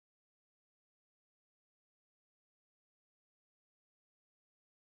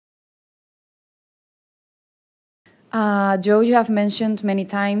Joe, you have mentioned many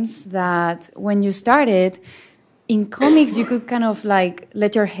times that when you started, in comics, you could kind of like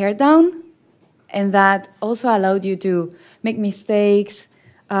let your hair down, and that also allowed you to make mistakes,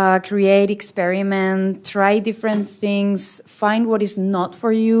 create, experiment, try different things, find what is not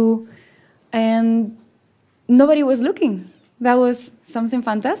for you, and nobody was looking. That was something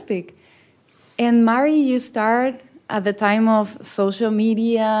fantastic. And Mari, you start at the time of social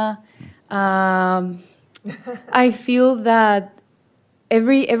media. I feel that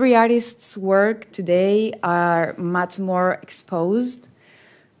every artist's work today are much more exposed.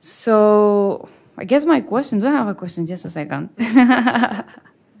 So I guess my question, do I have a question? Just a second.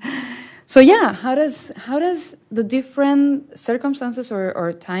 So yeah, how does the different circumstances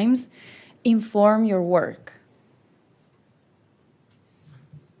or times inform your work?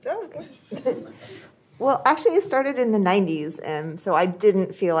 Oh, okay. Well, actually, it started in the 90s, and so I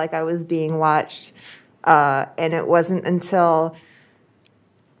didn't feel like I was being watched. And it wasn't until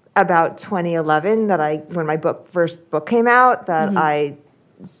about 2011 that when my first book came out, that I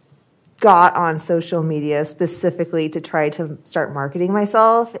got on social media specifically to try to start marketing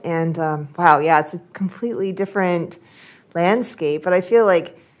myself. And wow, yeah, it's a completely different landscape. But I feel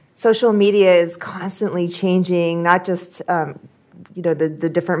like social media is constantly changing, not just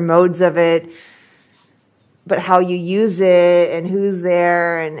the different modes of it, but how you use it and who's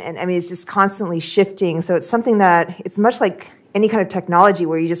there. And I mean, it's just constantly shifting. So it's something that it's much like any kind of technology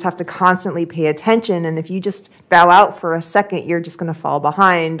where you just have to constantly pay attention. And if you just bow out for a second, you're just going to fall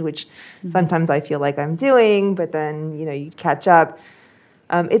behind, which sometimes I feel like I'm doing, but then, you catch up.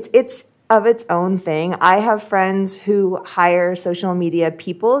 It's of its own thing. I have friends who hire social media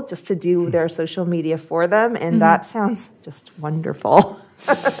people just to do their social media for them. And that sounds just wonderful.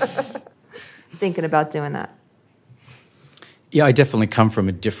 Thinking about doing that. Yeah, I definitely come from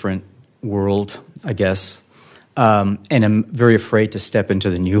a different world, I guess, and I'm very afraid to step into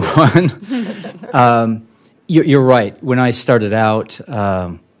the new one. You're right. When I started out,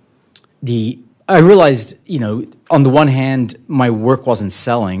 I realized, on the one hand, my work wasn't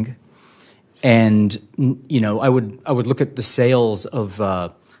selling, and I would look at the sales of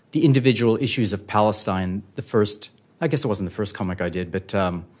the individual issues of Palestine. I guess it wasn't the first comic I did, but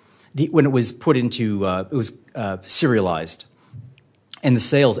when it was put into, it was serialized, and the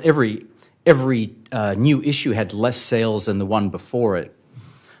sales, every new issue had less sales than the one before it,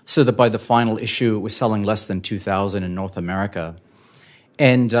 so that by the final issue, it was selling less than 2,000 in North America.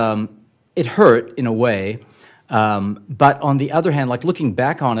 And it hurt in a way, but on the other hand, like looking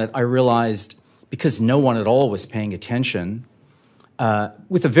back on it, I realized because no one at all was paying attention,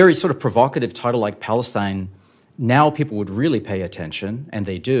 with a very sort of provocative title like Palestine, now people would really pay attention, and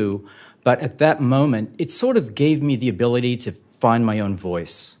they do. But at that moment, it sort of gave me the ability to find my own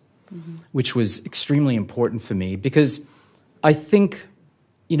voice, which was extremely important for me because I think,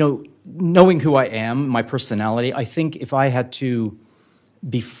 knowing who I am, my personality, I think if I had to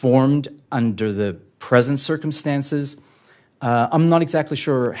be formed under the present circumstances, I'm not exactly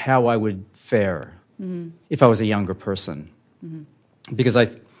sure how I would fare if I was a younger person. Because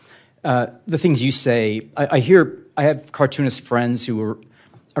the things you say, I have cartoonist friends who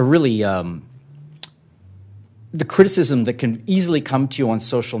are really, the criticism that can easily come to you on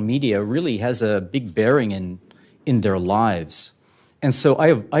social media really has a big bearing in their lives. And so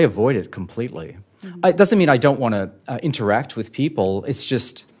I avoid it completely. It doesn't mean I don't want to interact with people. It's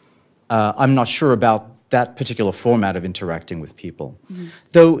just I'm not sure about that particular format of interacting with people.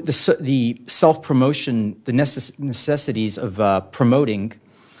 Though the self-promotion, the necessities of promoting,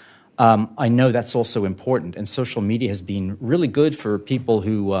 I know that's also important, and social media has been really good for people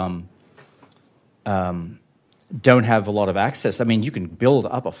who don't have a lot of access. I mean, you can build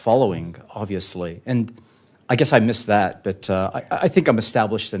up a following, obviously, and I guess I missed that, but I think I'm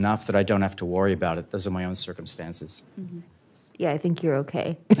established enough that I don't have to worry about it. Those are my own circumstances. Yeah, I think you're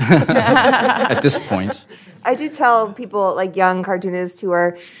okay. At this point. I do tell people, like young cartoonists who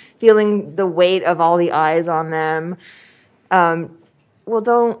are feeling the weight of all the eyes on them, well,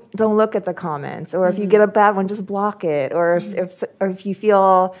 don't look at the comments, or if you get a bad one, just block it, or if you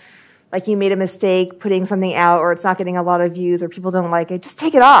feel like you made a mistake putting something out, or it's not getting a lot of views, or people don't like it, just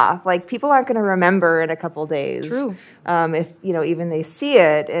take it off. Like, people aren't going to remember in a couple days. True. If even they see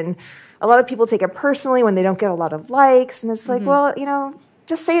it, and a lot of people take it personally when they don't get a lot of likes, and it's like, well,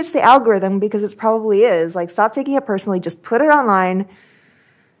 just say it's the algorithm, because it probably is. Like, stop taking it personally. Just put it online.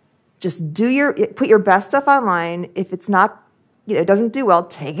 Just put your best stuff online. If it's not, it doesn't do well,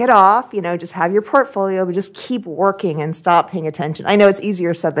 take it off. Just have your portfolio, but just keep working and stop paying attention. I know it's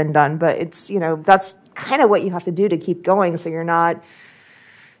easier said than done, but it's, that's kind of what you have to do to keep going, so you're not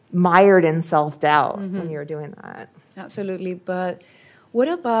mired in self-doubt when you're doing that. Absolutely. But what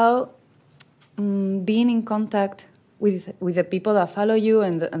about being in contact with the people that follow you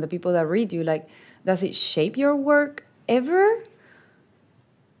and the people that read you? Like, does it shape your work ever?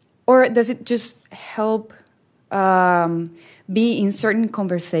 Or does it just help be in certain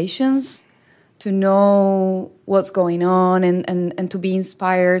conversations to know what's going on and to be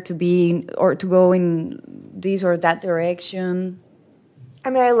inspired to be or to go in this or that direction? I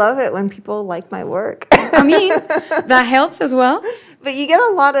mean, I love it when people like my work. I mean, that helps as well. But you get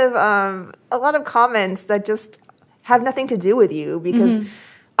a lot of comments that just have nothing to do with you, because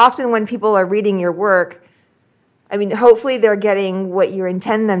often when people are reading your work, I mean, hopefully they're getting what you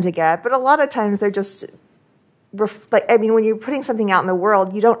intend them to get, but a lot of times they're just when you're putting something out in the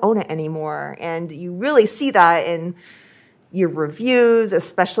world, you don't own it anymore, and you really see that in your reviews,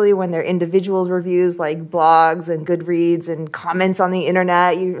 especially when they're individuals reviews like blogs and Goodreads and comments on the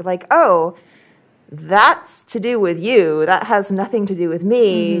internet. You're like, oh, that's to do with you. That has nothing to do with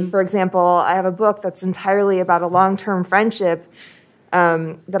me. For example, I have a book that's entirely about a long-term friendship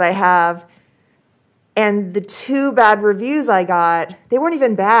that I have. And the 2 bad reviews I got, they weren't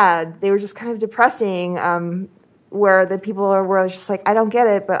even bad. They were just kind of depressing, where the people were just like, I don't get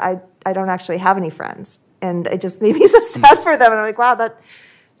it, but I don't actually have any friends. And it just made me so sad for them. And I'm like, wow, that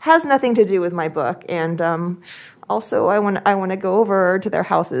has nothing to do with my book. And also, I want to go over to their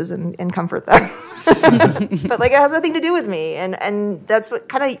houses and comfort them. But like, it has nothing to do with me. And that's what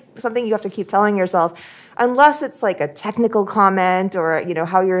kind of something you have to keep telling yourself, unless it's like a technical comment or, you know,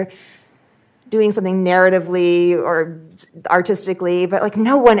 how you're doing something narratively or artistically. But like,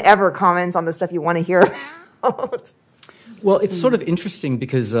 no one ever comments on the stuff you want to hear about. Well, it's sort of interesting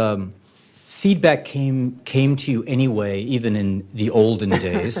because feedback came to you anyway, even in the olden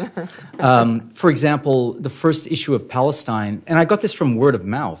days. For example, the first issue of Palestine, and I got this from word of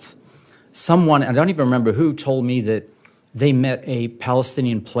mouth. Someone, I don't even remember who, told me that they met a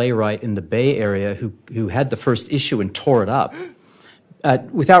Palestinian playwright in the Bay Area who had the first issue and tore it up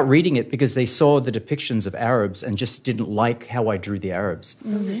without reading it, because they saw the depictions of Arabs and just didn't like how I drew the Arabs.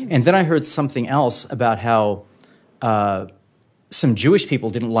 And then I heard something else about how some Jewish people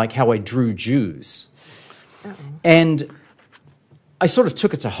didn't like how I drew Jews. And I sort of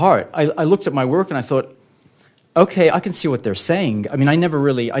took it to heart. I looked at my work and I thought, okay, I can see what they're saying. I mean, I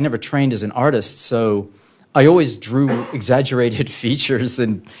never trained as an artist, so I always drew exaggerated features,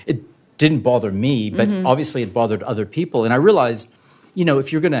 and it didn't bother me, but obviously it bothered other people. And I realized, you know,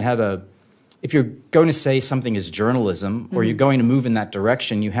 if you're going to say something is journalism, or you're going to move in that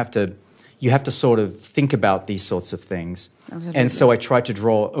direction, you have to sort of think about these sorts of things. Absolutely. And so I tried to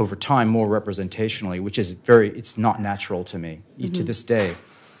draw over time more representationally, which is it's not natural to me to this day.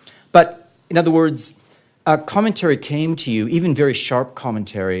 But in other words, commentary came to you, even very sharp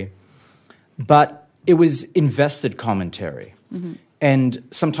commentary, but it was invested commentary. And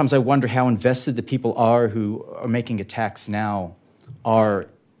sometimes I wonder how invested the people are who are making attacks now are.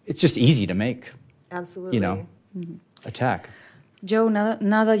 It's just easy to make. Absolutely. You know, attack. Joe,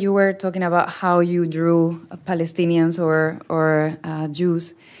 now that you were talking about how you drew Palestinians or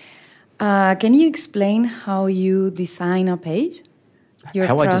Jews, can you explain how you design a page?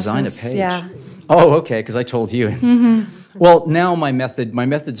 How process? I design a page? Yeah. Oh, okay, because I told you. Well, now my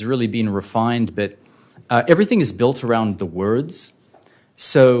method's really been refined, but everything is built around the words.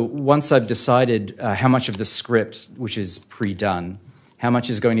 So once I've decided how much of the script, which is pre-done, how much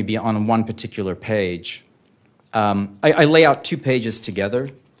is going to be on one particular page, I lay out 2 pages together,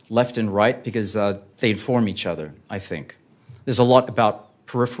 left and right, because they inform each other, I think. There's a lot about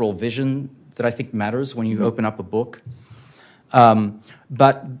peripheral vision that I think matters when you open up a book.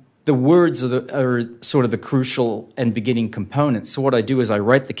 But the words are sort of the crucial and beginning components. So what I do is I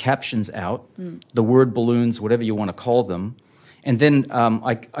write the captions out, the word balloons, whatever you want to call them, and then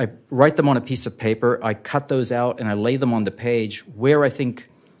I write them on a piece of paper, I cut those out, and I lay them on the page where I think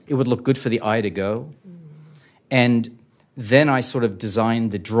it would look good for the eye to go. And then I sort of design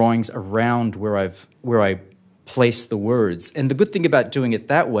the drawings around where I place the words. And the good thing about doing it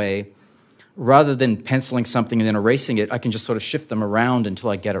that way, rather than penciling something and then erasing it, I can just sort of shift them around until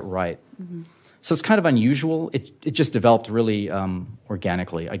I get it right. So it's kind of unusual. It just developed really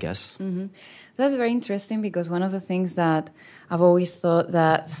organically, I guess. That's very interesting, because one of the things that I've always thought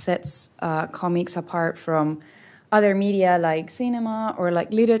that sets comics apart from other media like cinema or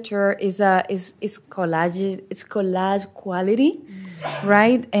like literature is collage quality,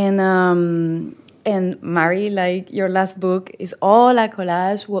 right? And Mari, like your last book is all a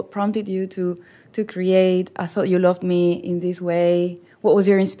collage. What prompted you to create I Thought You Loved Me in this way? What was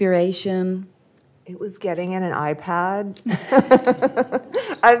your inspiration? It was getting in an iPad.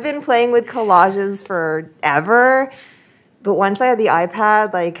 I've been playing with collages forever, but once I had the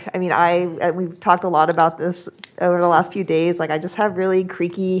iPad, we've talked a lot about this over the last few days. Like, I just have really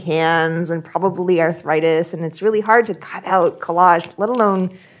creaky hands and probably arthritis, and it's really hard to cut out collage, let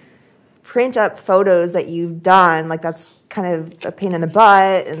alone print up photos that you've done. Like, that's kind of a pain in the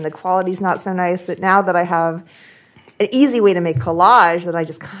butt, and the quality's not so nice. But now that I have an easy way to make collage, that I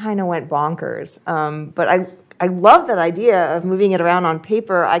just kind of went bonkers. But I love that idea of moving it around on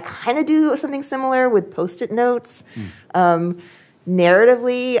paper. I kind of do something similar with Post-it notes.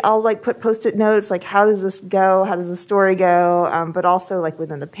 Narratively, I'll put Post-it notes, like, how does this go? How does the story go? But also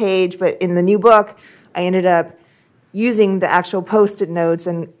within the page. But in the new book, I ended up using the actual Post-it notes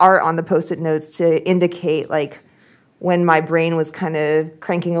and art on the Post-it notes to indicate when my brain was kind of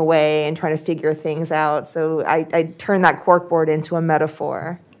cranking away and trying to figure things out. So I turned that corkboard into a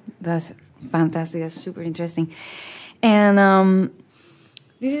metaphor. That's fantastic. That's super interesting. And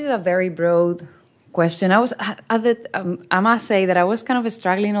this is a very broad question. I must say that I was kind of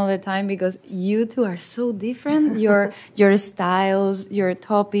struggling all the time because you two are so different. Your styles, your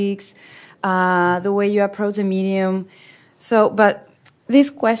topics, the way you approach a medium. But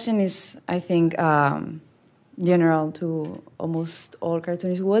this question is, I think, general to almost all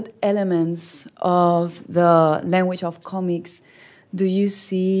cartoonists. What elements of the language of comics do you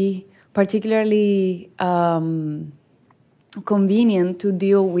see particularly convenient to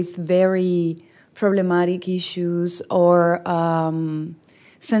deal with very problematic issues or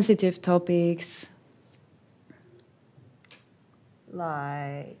sensitive topics?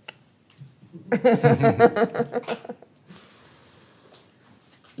 Like...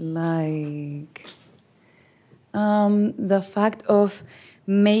 the fact of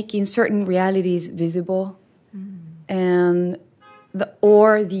making certain realities visible, and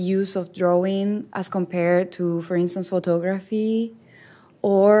the use of drawing as compared to, for instance, photography,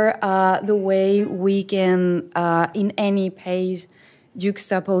 or the way we can, in any page,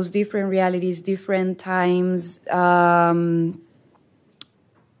 juxtapose different realities, different times, and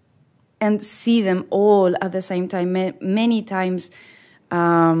see them all at the same time, many times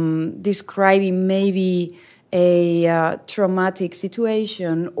describing maybe a traumatic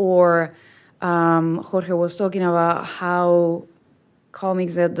situation, or Jorge was talking about how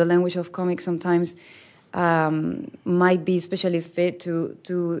comics, the language of comics sometimes might be especially fit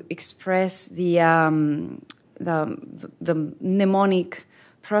to express the mnemonic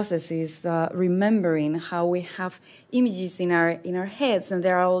processes, remembering how we have images in our heads and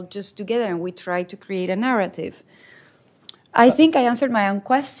they're all just together and we try to create a narrative. I think I answered my own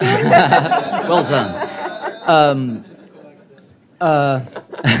question. Well done.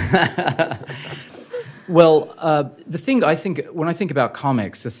 The thing I think, when I think about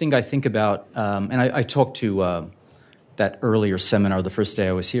comics, the thing I think about, and I talked to that earlier seminar the first day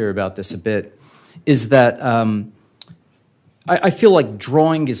I was here about this a bit, is that I feel like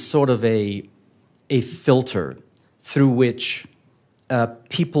drawing is sort of a filter through which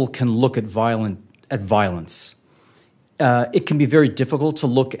people can look at violence. It can be very difficult to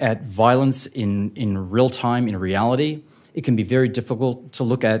look at violence in real time, in reality. It can be very difficult to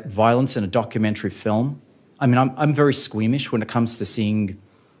look at violence in a documentary film. I mean, I'm very squeamish when it comes to seeing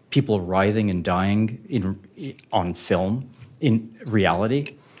people writhing and dying on film, in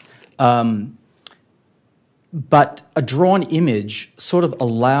reality. But a drawn image sort of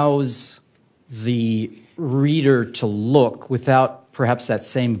allows the reader to look without perhaps that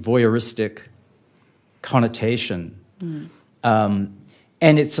same voyeuristic connotation. And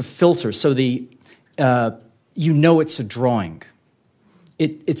it's a filter, so it's a drawing.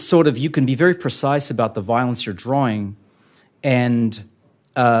 It's sort of, you can be very precise about the violence you're drawing, and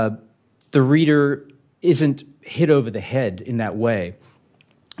the reader isn't hit over the head in that way.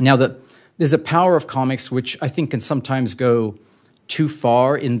 Now, there's a power of comics which I think can sometimes go too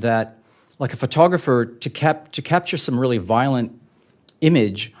far, in that, like a photographer, to capture some really violent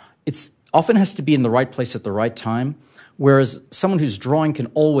image, it's often has to be in the right place at the right time, whereas someone who's drawing can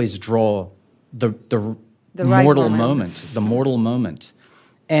always draw the right mortal moment, the mortal moment.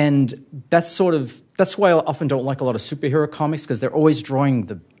 And that's why I often don't like a lot of superhero comics, because they're always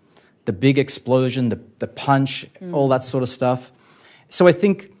drawing the big explosion, the punch, all that sort of stuff. So I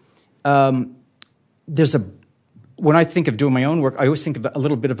think when I think of doing my own work, I always think of a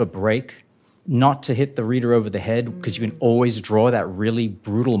little bit of a break, not to hit the reader over the head, because you can always draw that really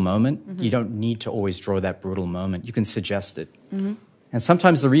brutal moment. You don't need to always draw that brutal moment. You can suggest it. And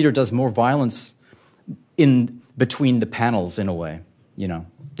sometimes the reader does more violence in between the panels, in a way,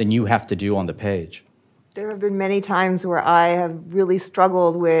 than you have to do on the page. There have been many times where I have really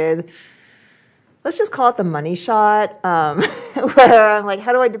struggled with let's just call it the money shot, where I'm like,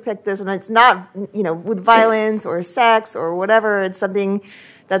 how do I depict this? And it's not, with violence or sex or whatever. It's something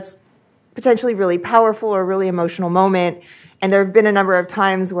that's potentially really powerful or really emotional moment. And there have been a number of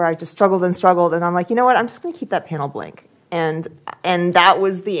times where I've just struggled and struggled, and I'm like, you know what? I'm just going to keep that panel blank. And that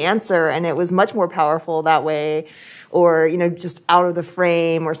was the answer, and it was much more powerful that way, or just out of the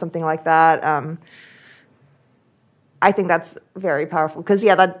frame or something like that. I think that's very powerful because,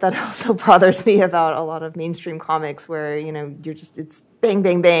 that also bothers me about a lot of mainstream comics where, it's bang,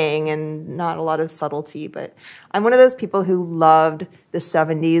 bang, bang and not a lot of subtlety. But I'm one of those people who loved the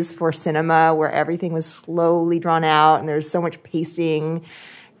 70s for cinema where everything was slowly drawn out and there's so much pacing,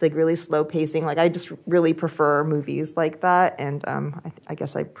 like really slow pacing. Like I just really prefer movies like that. And I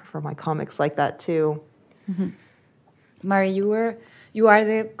guess I prefer my comics like that too. Mm-hmm. Mari, you are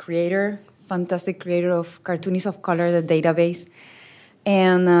the creator, fantastic creator of Cartoonists of Color, the database.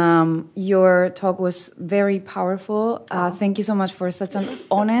 And your talk was very powerful. Thank you so much for such an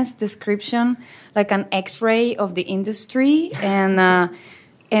honest description, like an X-ray of the industry and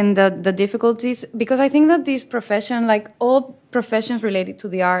the difficulties. Because I think that this profession, like all professions related to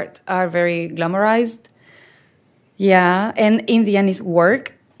the art, are very glamorized. Yeah, and in the end, it's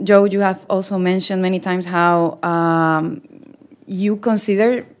work. Joe, you have also mentioned many times how you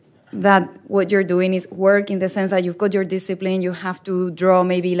consider that what you're doing is work in the sense that you've got your discipline, you have to draw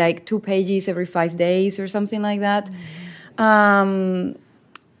maybe like 2 pages every 5 days or something like that. Mm-hmm.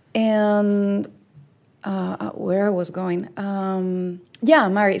 Where I was going.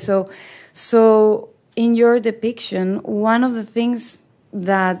 Mari, so in your depiction, one of the things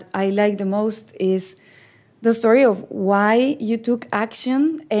that I like the most is the story of why you took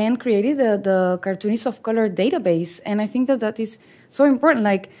action and created the Cartoonists of Color database. And I think that is so important,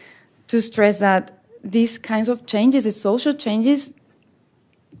 like, to stress that these kinds of changes, the social changes,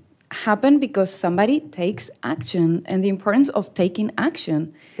 happen because somebody takes action, and the importance of taking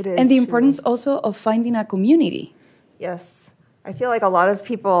action. It is and the true. Importance also of finding a community. Yes. I feel like a lot of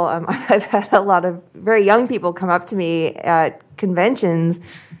people, I've had a lot of very young people come up to me at conventions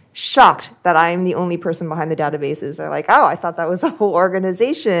shocked that I'm the only person behind the databases. They're like, oh, I thought that was a whole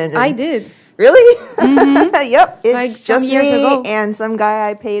organization. And I did. Really? Mm-hmm. Yep. It's like just years me ago. and some guy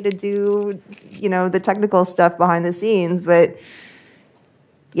I pay to do, the technical stuff behind the scenes. But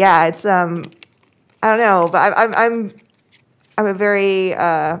yeah, it's I don't know. But I'm a very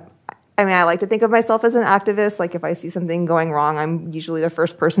I like to think of myself as an activist. Like if I see something going wrong, I'm usually the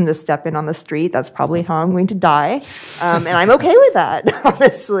first person to step in on the street. That's probably how I'm going to die, and I'm okay with that,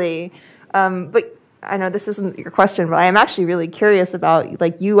 honestly. But I know this isn't your question, but I am actually really curious about,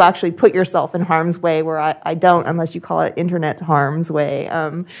 like, you actually put yourself in harm's way where I don't, unless you call it internet harm's way.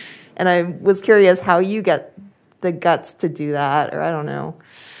 And I was curious how you get the guts to do that, or I don't know.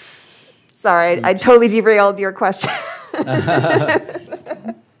 Sorry, I totally derailed your question.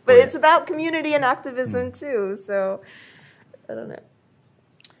 But it's about community and activism too, so I don't know.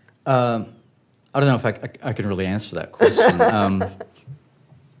 I don't know if I can really answer that question.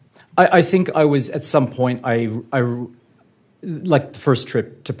 I think I was, at some point, I like the first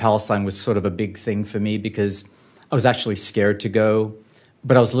trip to Palestine was sort of a big thing for me because I was actually scared to go,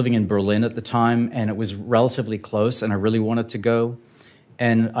 but I was living in Berlin at the time and it was relatively close and I really wanted to go.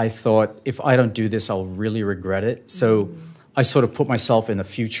 And I thought, if I don't do this, I'll really regret it. So I sort of put myself in the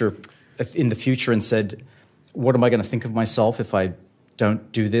future and said, what am I going to think of myself if I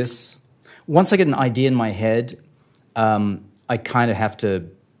don't do this? Once I get an idea in my head, I kind of have to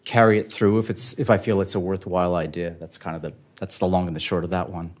carry it through if I feel it's a worthwhile idea. That's kind of that's the long and the short of that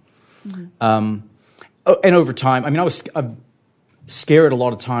one. Mm-hmm. And over time, I mean, I'm scared a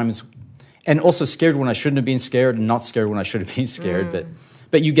lot of times, and also scared when I shouldn't have been scared, and not scared when I should have been scared.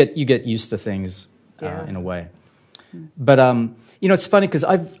 But you get used to things in a way. But it's funny because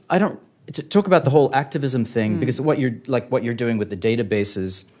I don't talk about the whole activism thing because what you're doing with the database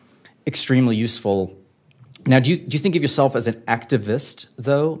is extremely useful. Now, do you think of yourself as an activist,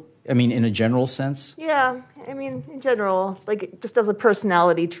 though? I mean, in a general sense? Yeah, I mean, in general, like just as a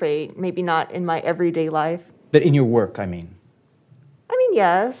personality trait, maybe not in my everyday life. But in your work, I mean? I mean,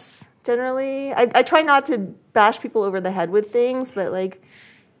 yes, generally. I try not to bash people over the head with things, but like,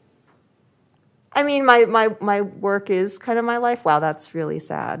 I mean, my work is kind of my life. Wow, that's really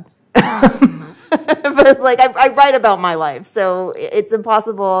sad. But like, I write about my life, so it's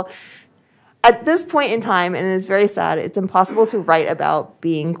impossible. At this point in time, and it's very sad, it's impossible to write about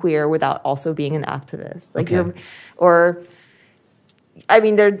being queer without also being an activist. Like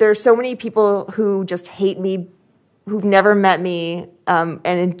there's so many people who just hate me, who've never met me,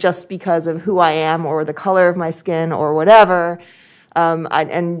 and just because of who I am or the color of my skin or whatever.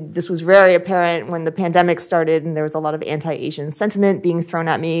 And this was very apparent when the pandemic started and there was a lot of anti-Asian sentiment being thrown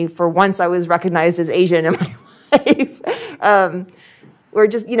at me. For once, I was recognized as Asian in my life. Or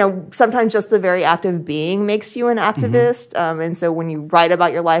just, sometimes just the very act of being makes you an activist. And so when you write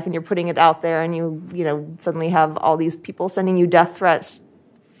about your life and you're putting it out there and you suddenly have all these people sending you death threats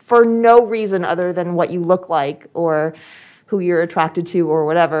for no reason other than what you look like or who you're attracted to or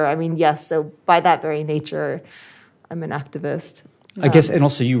whatever. I mean, yes, so by that very nature, I'm an activist. I guess, and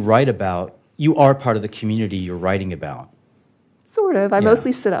also you are part of the community you're writing about. Sort of. I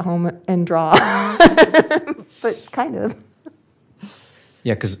mostly sit at home and draw, but kind of.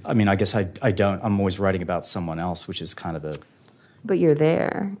 Yeah, because, I guess I don't. I'm always writing about someone else, which is kind of a... But you're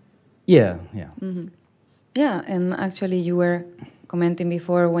there. Yeah. Yeah, and actually you were commenting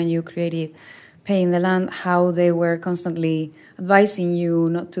before when you created Paying the Land, how they were constantly advising you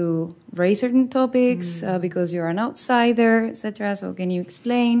not to raise certain topics because you're an outsider, etc. So can you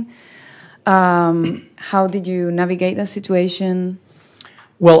explain how did you navigate that situation?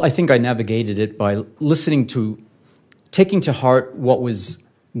 Well, I think I navigated it by taking to heart what was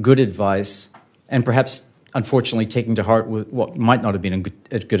good advice, and perhaps, unfortunately, taking to heart what might not have been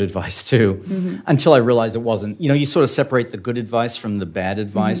good advice too, until I realized it wasn't. You sort of separate the good advice from the bad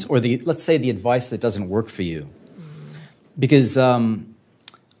advice, or let's say the advice that doesn't work for you, because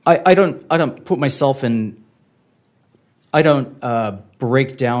I don't put myself in. I don't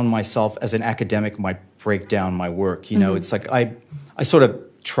break down myself as an academic might break down my work. It's like I sort of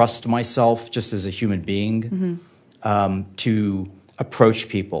trust myself just as a human being. To approach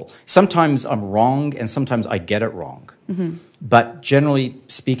people. Sometimes I'm wrong, and sometimes I get it wrong. But generally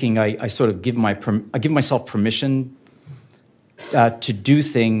speaking, I sort of give myself permission to do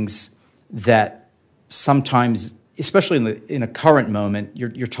things that sometimes, especially in a current moment,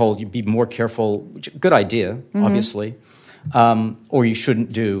 you're told you'd be more careful. Which, good idea, obviously, or you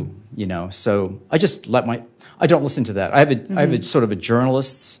shouldn't do. So I just I don't listen to that. I have a sort of a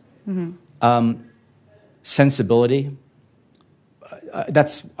journalist's. Sensibility.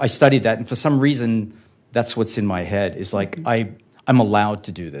 I studied that, and for some reason, that's what's in my head. Is like I'm allowed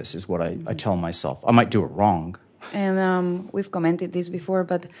to do this. Is what I tell myself. I might do it wrong. And we've commented this before,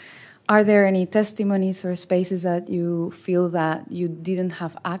 but are there any testimonies or spaces that you feel that you didn't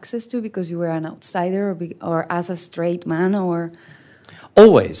have access to because you were an outsider, or as a straight man, or?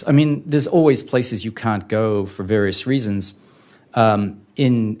 Always. There's always places you can't go for various reasons.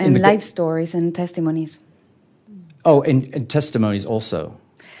 In life stories and testimonies. Oh, and testimonies also.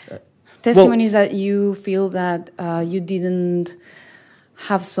 Testimonies that you feel that you didn't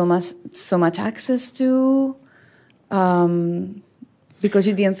have so much access to because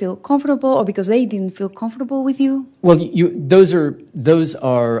you didn't feel comfortable, or because they didn't feel comfortable with you. Well, those are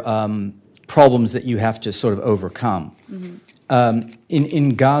problems that you have to sort of overcome.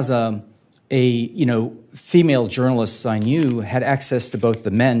 In Gaza, female journalists I knew had access to both the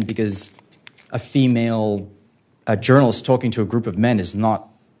men, because a female journalist talking to a group of men is not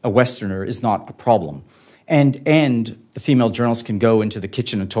a Westerner, is not a problem. And the female journalist can go into the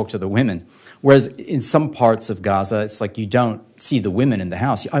kitchen and talk to the women. Whereas in some parts of Gaza, it's like you don't see the women in the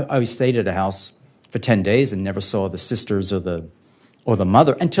house. I stayed at a house for 10 days and never saw the sisters or the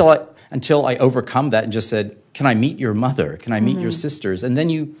mother until I overcome that and just said, can I meet your mother? Can I meet your sisters? And then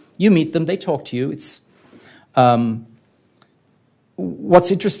you meet them, they talk to you. It's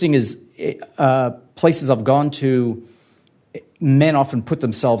what's interesting is places I've gone to, men often put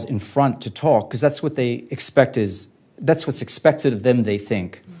themselves in front to talk because that's what they expect that's what's expected of them, they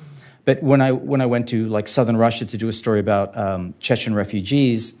think. But when I went to like southern Russia to do a story about Chechen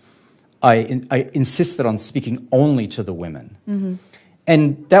refugees, I insisted on speaking only to the women.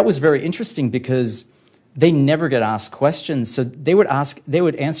 And that was very interesting because they never get asked questions. So they would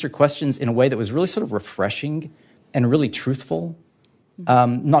answer questions in a way that was really sort of refreshing and really truthful,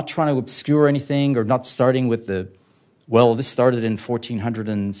 not trying to obscure anything or not starting with this started in 1400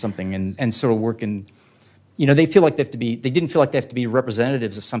 and something and sort of working, they feel like they didn't feel like they have to be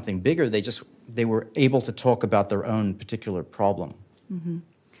representatives of something bigger. They were able to talk about their own particular problem.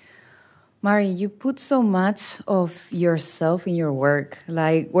 Mari, you put so much of yourself in your work.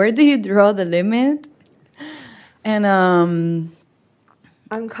 Like, where do you draw the limit? And I'm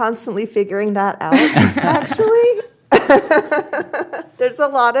constantly figuring that out, actually. There's a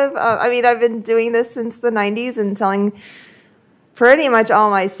lot of, I've been doing this since the 90s and telling pretty much all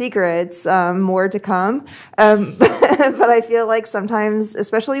my secrets, more to come. But I feel like sometimes,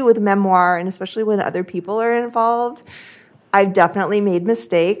 especially with memoir and especially when other people are involved, I've definitely made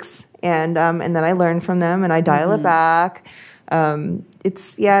mistakes. And then I learn from them and I dial it back.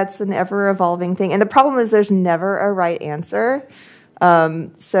 It's an ever-evolving thing. And the problem is there's never a right answer.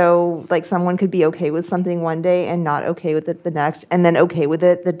 So like someone could be okay with something one day and not okay with it the next, and then okay with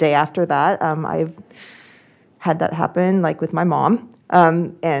it the day after that. I've had that happen, like with my mom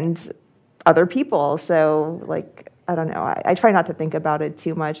and other people. So like, I don't know. I try not to think about it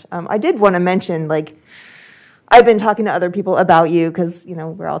too much. I did want to mention, like, I've been talking to other people about you because, you know,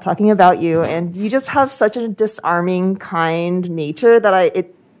 we're all talking about you, and you just have such a disarming, kind nature that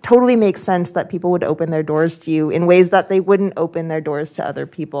it totally makes sense that people would open their doors to you in ways that they wouldn't open their doors to other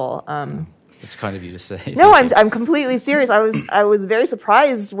people. It's kind of you to say. No, I'm completely serious. I was very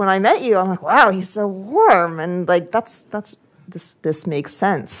surprised when I met you. I'm like, wow, he's so warm, and like this makes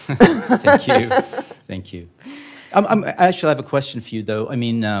sense. Thank you. I actually have a question for you, though. I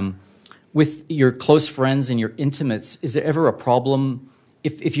mean, with your close friends and your intimates, is there ever a problem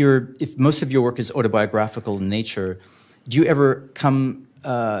if most of your work is autobiographical in nature? Do you ever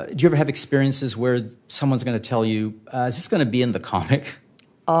have experiences where someone's going to tell you, "Is this going to be in the comic?"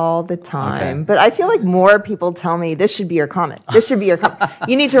 All the time. Okay. But I feel like more people tell me, this should be your comic. This should be your comic.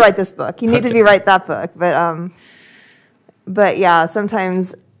 You need to write this book. You need to write that book. But yeah,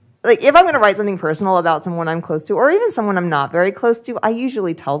 sometimes, like if I'm going to write something personal about someone I'm close to, or even someone I'm not very close to, I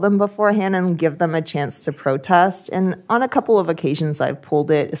usually tell them beforehand and give them a chance to protest. And on a couple of occasions I've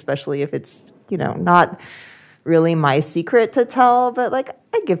pulled it, especially if it's, you know, not really my secret to tell, but like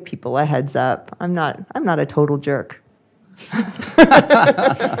I give people a heads up. I'm not a total jerk.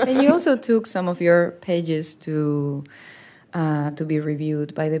 And you also took some of your pages to be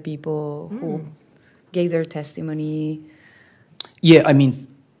reviewed by the people who gave their testimony. Yeah, I mean,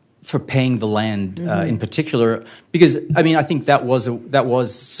 for paying the land in particular, because I mean, I think that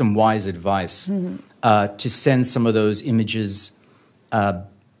was some wise advice to send some of those images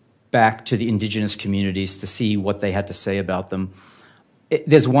back to the indigenous communities to see what they had to say about them.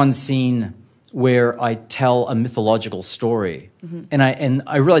 There's one scene where I tell a mythological story, and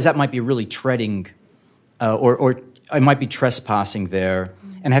I realize that might be really treading, or I might be trespassing there,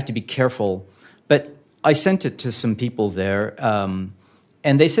 and I have to be careful. But I sent it to some people there,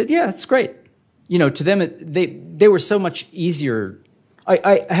 and they said, "Yeah, it's great." You know, to them, they were so much easier.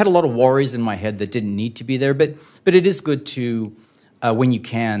 I had a lot of worries in my head that didn't need to be there, but it is good to, when you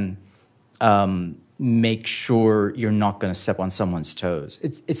can, make sure you're not going to step on someone's toes.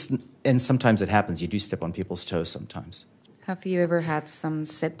 And sometimes it happens. You do step on people's toes sometimes. Have you ever had some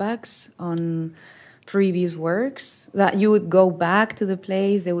setbacks on previous works that you would go back to the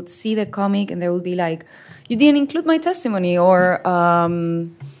place, they would see the comic, and they would be like, "You didn't include my testimony," or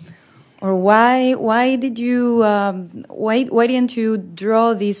why did you why didn't you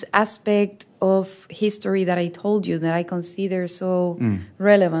draw this aspect of history that I told you that I consider so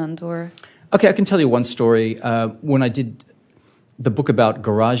relevant? Or okay, I can tell you one story. When I did the book about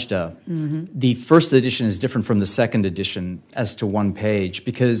Garajda, the first edition is different from the second edition as to one page,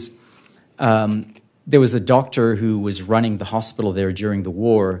 because there was a doctor who was running the hospital there during the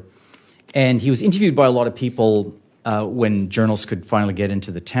war, and he was interviewed by a lot of people when journalists could finally get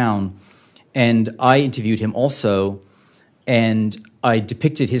into the town, and I interviewed him also, and I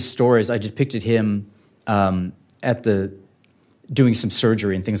depicted his stories. I depicted him doing some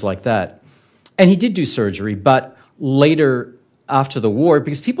surgery and things like that. And he did do surgery, but later after the war,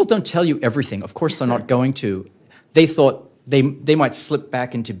 because people don't tell you everything, of course they're not going to, they thought they might slip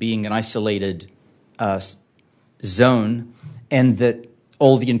back into being an isolated zone, and that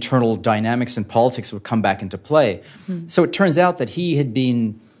all the internal dynamics and politics would come back into play. So it turns out that he had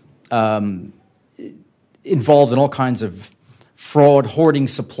been involved in all kinds of fraud, hoarding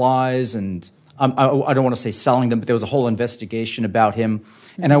supplies, and I don't want to say selling them, but there was a whole investigation about him,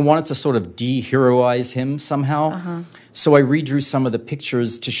 and I wanted to sort of de-heroize him somehow. So I redrew some of the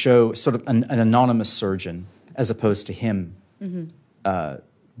pictures to show sort of an anonymous surgeon as opposed to him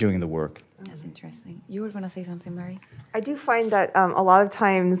doing the work. that's interesting. You were going to say something, Mari? I do find that a lot of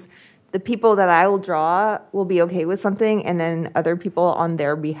times the people that I will draw will be okay with something, and then other people on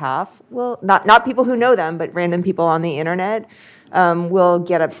their behalf will, not people who know them, but random people on the internet will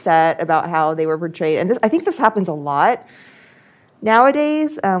get upset about how they were portrayed. And I think this happens a lot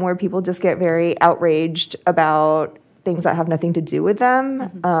nowadays, where people just get very outraged about things that have nothing to do with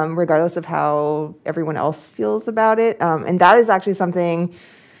them, regardless of how everyone else feels about it. And that is actually something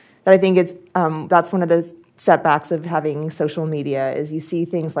that I think that's one of the setbacks of having social media, is you see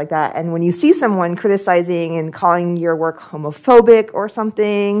things like that. And when you see someone criticizing and calling your work homophobic or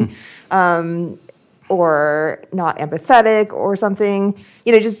something, or not empathetic or something,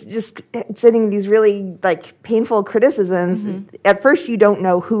 you know, just sending these really like painful criticisms. At first you don't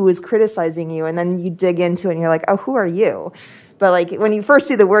know who is criticizing you, and then you dig into it and you're like, oh, who are you? But like when you first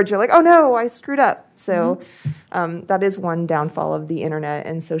see the words, you're like, oh no, I screwed up. So that is one downfall of the internet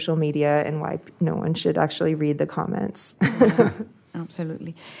and social media, and why no one should actually read the comments.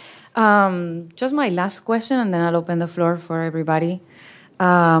 Absolutely. Just my last question, and then I'll open the floor for everybody.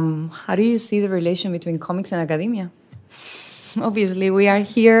 How do you see the relation between comics and academia? Obviously, we are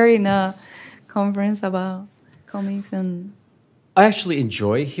here in a conference about comics, and I actually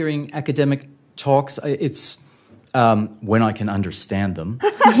enjoy hearing academic talks. It's when I can understand them,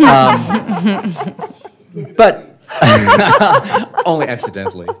 but only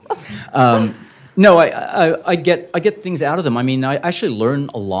accidentally. No, I get things out of them. I mean, I actually learn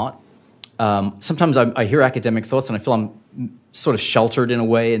a lot. Sometimes I hear academic thoughts and I feel I'm sort of sheltered in a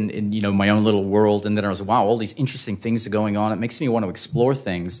way in my own little world, and then I was, wow, all these interesting things are going on. It makes me want to explore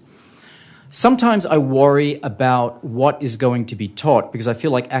things. Sometimes I worry about what is going to be taught, because I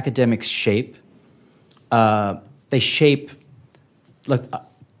feel like academics shape, for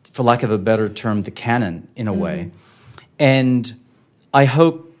lack of a better term, the canon in a way. And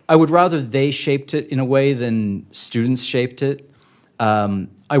I would rather they shaped it in a way than students shaped it.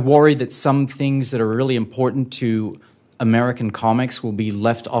 I worry that some things that are really important to American comics will be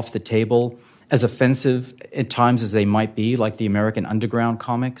left off the table, as offensive at times as they might be, like the American underground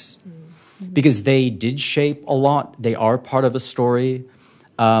comics, because they did shape a lot. They are part of a story,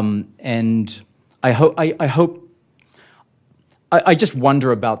 and I just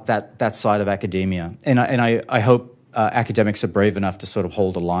wonder about that side of academia, and I hope academics are brave enough to sort of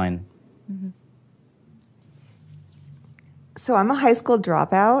hold a line. So I'm a high school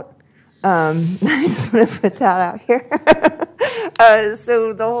dropout. I just want to put that out here.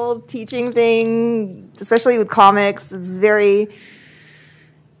 So the whole teaching thing, especially with comics, is very,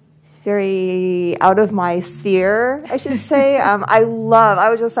 very out of my sphere, I should say. I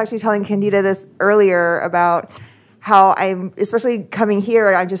was just actually telling Candida this earlier about how especially coming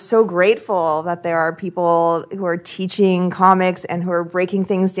here, I'm just so grateful that there are people who are teaching comics and who are breaking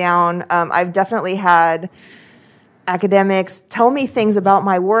things down. I've definitely had academics tell me things about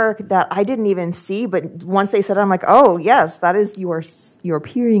my work that I didn't even see, but once they said it, I'm like, oh, yes, that is, you're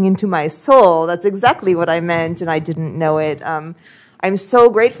peering into my soul. That's exactly what I meant, and I didn't know it. I'm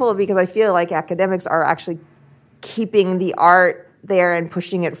so grateful, because I feel like academics are actually keeping the art there and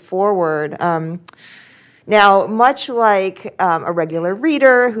pushing it forward. Now, much like a regular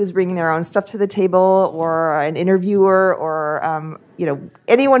reader who's bringing their own stuff to the table, or an interviewer, or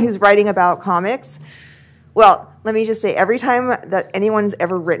anyone who's writing about comics, well, let me just say, every time that anyone's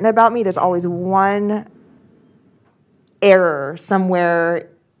ever written about me, there's always one error somewhere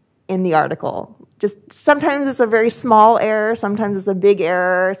in the article. Just sometimes it's a very small error, sometimes it's a big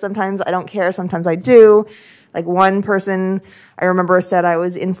error, sometimes I don't care, sometimes I do. Like one person I remember said I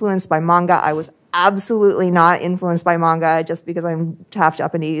was influenced by manga. I was absolutely not influenced by manga, just because I'm half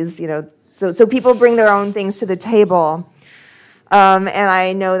Japanese, So people bring their own things to the table. And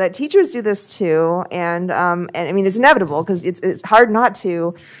I know that teachers do this too, and I mean, it's inevitable, because it's hard not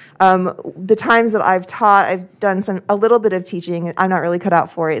to. The times that I've taught, I've done a little bit of teaching. I'm not really cut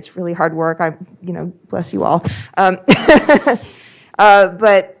out for it. It's really hard work. Bless you all.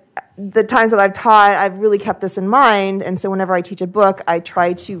 But the times that I've taught, I've really kept this in mind, and so whenever I teach a book, I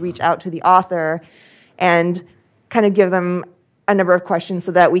try to reach out to the author and kind of give them a number of questions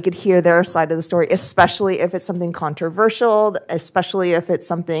so that we could hear their side of the story, especially if it's something controversial, especially if it's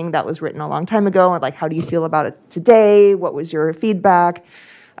something that was written a long time ago, and like, how do you feel about it today? What was your feedback?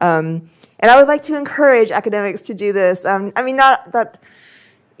 And I would like to encourage academics to do this. I mean, not that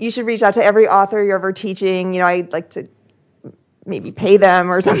you should reach out to every author you're ever teaching. I'd like to maybe pay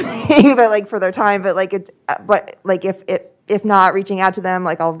them or something, but like for their time. But if not, reaching out to them,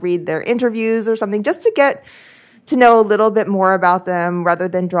 like I'll read their interviews or something, just to get to know a little bit more about them, rather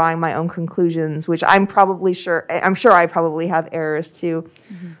than drawing my own conclusions, which I'm sure I probably have errors too.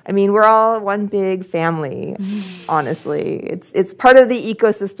 I mean, we're all one big family, honestly. It's part of the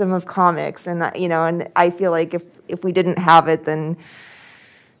ecosystem of comics, and and I feel like if we didn't have it, then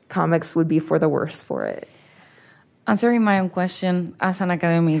comics would be for the worse for it. Answering my own question as an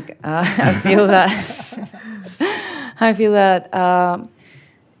academic, I feel that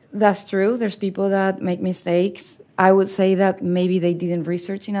that's true. There's people that make mistakes. I would say that maybe they didn't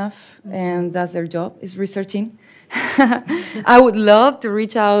research enough, and that's their job, is researching. I would love to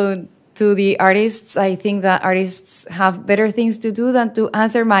reach out to the artists. I think that artists have better things to do than to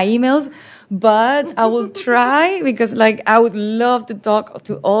answer my emails, but I will try, because I would love to talk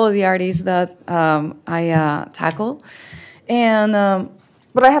to all the artists that I tackle. And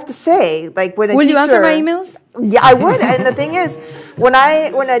but I have to say, will you answer my emails? Yeah, I would. And the thing is, when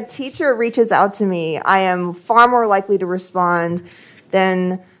a teacher reaches out to me, I am far more likely to respond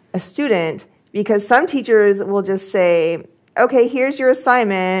than a student, because some teachers will just say, okay, here's your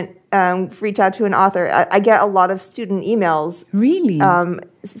assignment, reach out to an author. I get a lot of student emails. Really?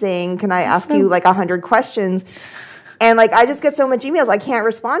 Saying, can I ask you like 100 questions? And like, I just get so much emails, I can't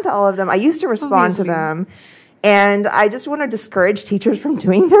respond to all of them. I used to respond to them. And I just want to discourage teachers from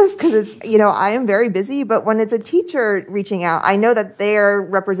doing this because it's, you know, I am very busy, but when it's a teacher reaching out, I know that they're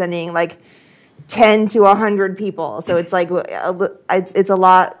representing like 10 to 100 people. So it's like, it's a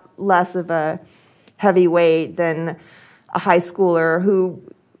lot less of a heavy weight than a high schooler who,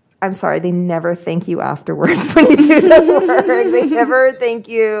 I'm sorry, they never thank you afterwards when you do the work. They never thank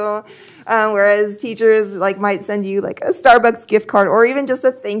you. Whereas teachers like might send you like a Starbucks gift card or even just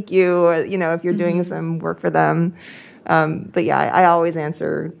a thank you, you know, if you're doing some work for them. But yeah, I always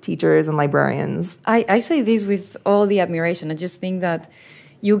answer teachers and librarians. I say this with all the admiration. I just think that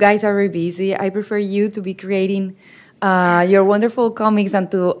you guys are very busy. I prefer you to be creating your wonderful comics than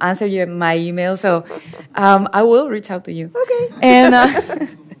to answer my email. So I will reach out to you. Okay. And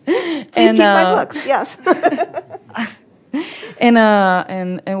please teach my books. Yes.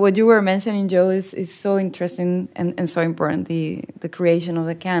 And what you were mentioning, Joe, is so interesting and so important, the creation of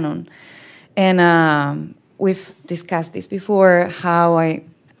the canon. And we've discussed this before, how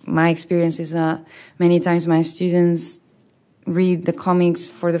my experience is that many times my students read the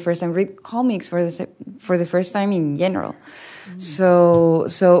comics for the first time, read comics for the first time in general.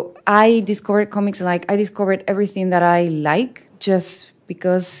 So I discovered comics, like I discovered everything that I like just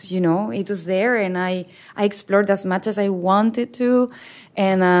because, you know, it was there, and I explored as much as I wanted to,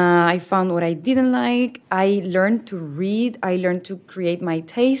 and I found what I didn't like. I learned to read. I learned to create my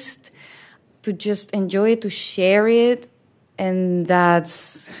taste, to just enjoy it, to share it, and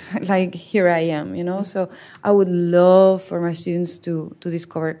that's like, here I am, you know. So I would love for my students to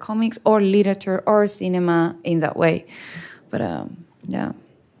discover comics or literature or cinema in that way. But yeah.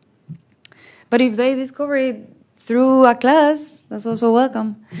 But if they discover it through a class, that's also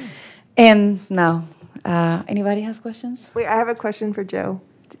welcome. And now, anybody has questions? Wait, I have a question for Joe.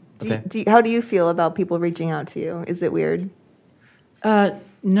 Okay. How do you feel about people reaching out to you? Is it weird?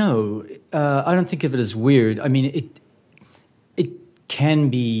 No, I don't think of it as weird. I mean, it can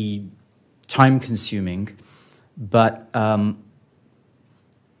be time-consuming, but I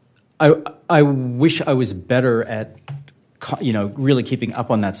wish I was better at, you know, really keeping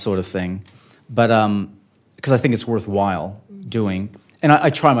up on that sort of thing. But because I think it's worthwhile doing, and I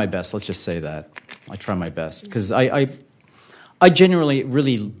try my best. Let's just say that I try my best because I generally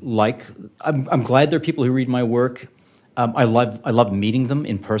really like. I'm glad there are people who read my work. I love meeting them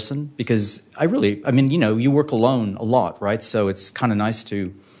in person because I mean, you know, you work alone a lot, right? So it's kind of nice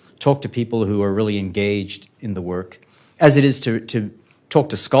to talk to people who are really engaged in the work, as it is to talk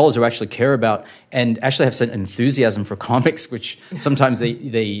to scholars who actually care about and actually have some enthusiasm for comics, which sometimes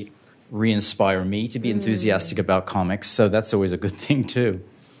they re-inspire me to be enthusiastic about comics. So that's always a good thing too.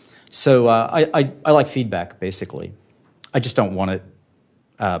 So I like feedback, basically. I just don't want it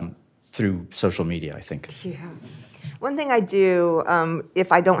through social media, I think. Yeah. One thing I do,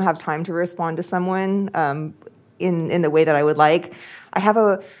 if I don't have time to respond to someone in the way that I would like,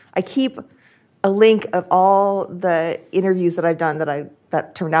 I keep a link of all the interviews that I've done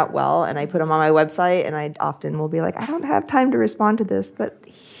that turned out well, and I put them on my website, and I often will be like, I don't have time to respond to this, but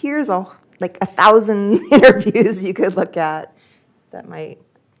here's like 1,000 interviews you could look at that might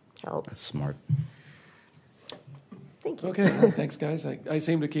help. That's smart. Thank you. Okay, thanks, guys. I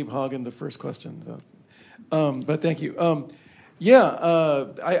seem to keep hogging the first question, but thank you. I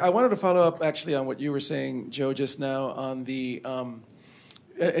wanted to follow up actually on what you were saying, Joe, just now on the.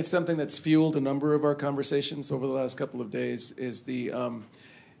 It's something that's fueled a number of our conversations over the last couple of days. Is the,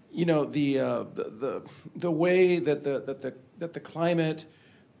 you know, the way that the climate,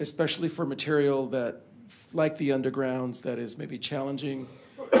 especially for material that, like the undergrounds, that is maybe challenging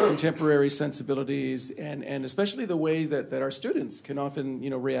contemporary sensibilities, and especially the way that our students can often,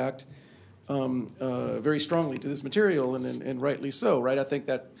 you know, react very strongly to this material, and rightly so, right? I think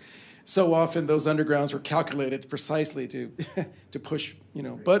that so often those undergrounds were calculated precisely to to push, you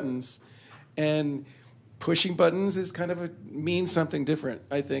know, buttons, and pushing buttons is kind of means something different,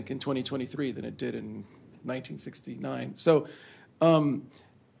 I think, in 2023 than it did in 1969. So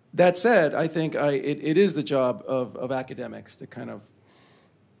that said, I think it is the job of academics to kind of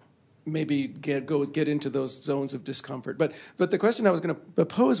maybe get into those zones of discomfort. But the question I was going to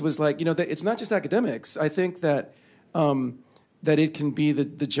pose was, like, you know, that it's not just academics. I think that that it can be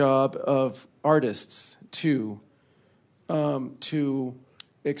the job of artists too, to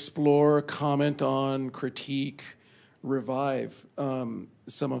explore, comment on, critique, revive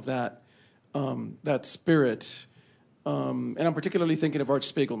some of that that spirit And I'm particularly thinking of Art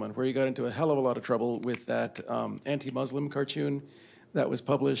Spiegelman, where he got into a hell of a lot of trouble with that anti-Muslim cartoon that was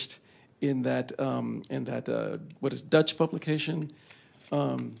published in that what is Dutch publication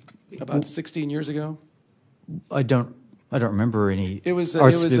about 16 years ago. I don't remember any. It was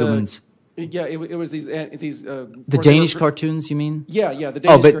Art it was Spiegelman's. yeah, it was these The Danish cartoons, you mean? Yeah, the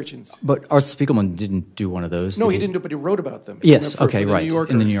Danish cartoons. But Art Spiegelman didn't do one of those. No, he didn't do it, but he wrote about them. Yes, for okay, the right. New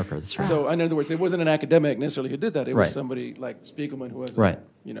Yorker. In the New Yorker, that's right. So, in other words, it wasn't an academic necessarily who did that. It was Right. somebody like Spiegelman who has Right.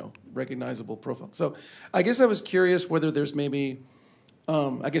 a recognizable profile. So, I guess I was curious whether there's maybe,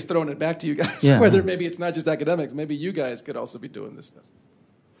 I guess throwing it back to you guys, Yeah. whether maybe it's not just academics. Maybe you guys could also be doing this stuff.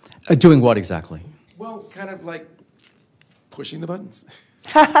 Doing what exactly? Well, kind of like pushing the buttons.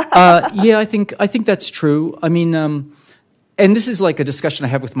 Yeah, I think that's true. I mean, and this is like a discussion I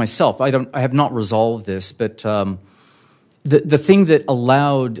have with myself. I have not resolved this, but the thing that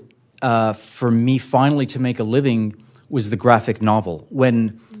allowed for me finally to make a living was the graphic novel.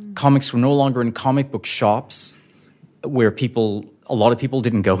 When comics were no longer in comic book shops, where a lot of people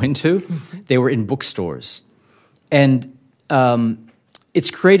didn't go into, they were in bookstores, and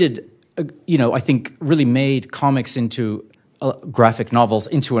it's created, I think, really made comics into graphic novels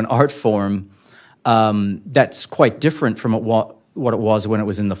into an art form that's quite different from what it was when it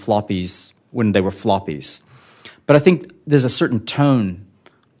was in the floppies, when they were floppies. But I think there's a certain tone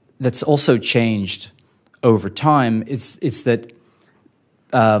that's also changed over time. It's that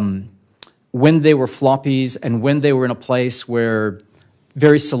when they were floppies and when they were in a place where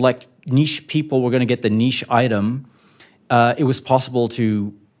very select niche people were going to get the niche item, it was possible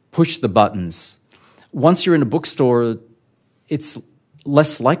to push the buttons. Once you're in a bookstore, it's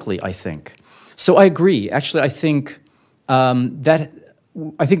less likely, I think. So I agree. Actually, I think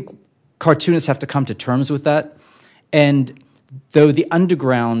cartoonists have to come to terms with that. And though the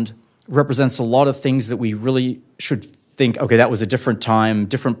underground represents a lot of things that we really should think, okay, that was a different time,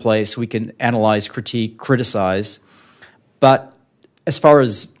 different place, we can analyze, critique, criticize. But as far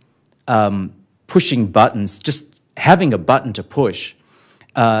as pushing buttons, just having a button to push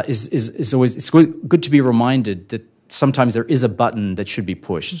is always, it's good to be reminded that sometimes there is a button that should be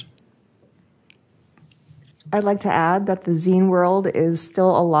pushed. I'd like to add that the zine world is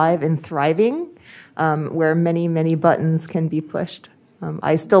still alive and thriving, where many, many buttons can be pushed.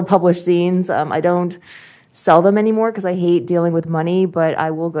 I still publish zines. I don't sell them anymore because I hate dealing with money, but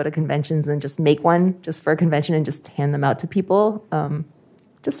I will go to conventions and just make one just for a convention and just hand them out to people,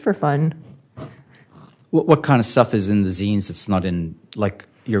 just for fun. What kind of stuff is in the zines that's not in, like,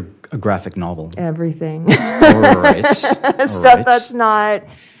 a graphic novel? Everything. All right. Stuff that's not,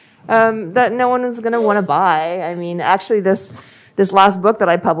 that no one is going to want to buy. I mean, actually, this last book that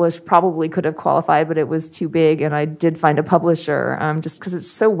I published probably could have qualified, but it was too big, and I did find a publisher just because it's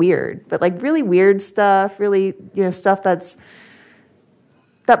so weird. But like really weird stuff, really stuff that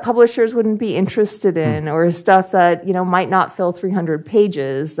publishers wouldn't be interested in, or stuff that might not fill 300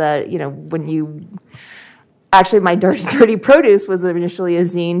 pages. That when you actually, my Dirty Produce was initially a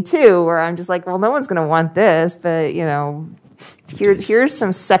zine too, where I'm just like, well, no one's going to want this, but here's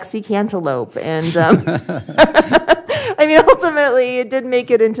some sexy cantaloupe, and I mean, ultimately, it did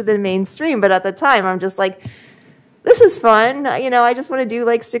make it into the mainstream. But at the time, I'm just like, this is fun. I just want to do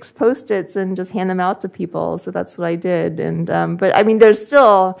like 6 Post-its and just hand them out to people. So that's what I did. And but I mean, there's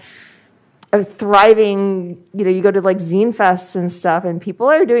still a thriving, you go to like zine fests and stuff, and people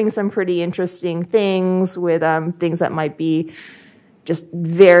are doing some pretty interesting things with things that might be just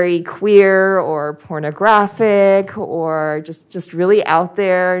very queer or pornographic or just really out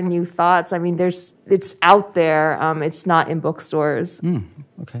there, new thoughts. I mean, it's out there. It's not in bookstores.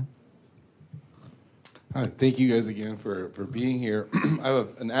 Okay. Hi, thank you guys again for being here. I have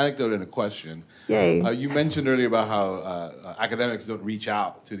an anecdote and a question. Yay. You mentioned earlier about how academics don't reach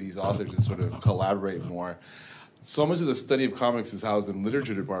out to these authors and sort of collaborate more. So much of the study of comics is housed in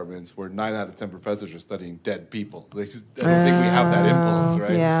literature departments where 9 out of 10 professors are studying dead people. I don't think we have that impulse,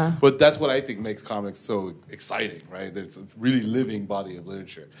 right? Yeah. But that's what I think makes comics so exciting, right? There's a really living body of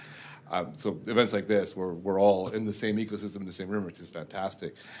literature. So events like this, where we're all in the same ecosystem, in the same room, which is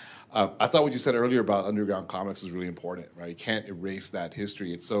fantastic. I thought what you said earlier about underground comics was really important, right? You can't erase that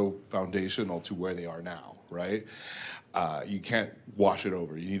history. It's so foundational to where they are now, right? You can't wash it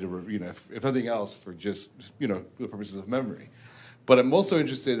over. You need to, if nothing else, for just, for the purposes of memory. But I'm also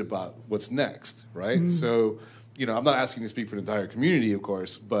interested about what's next, right? Mm-hmm. So, I'm not asking you to speak for the entire community, of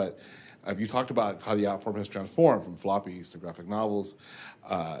course, but you talked about how the art form has transformed from floppies to graphic novels,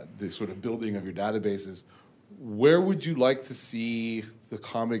 the sort of building of your databases. where would you like to see the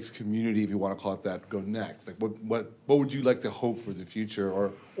comics community, if you want to call it that, go next? Like, what would you like to hope for the future,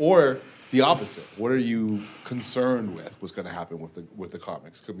 or the opposite? What are you concerned with? What's going to happen with the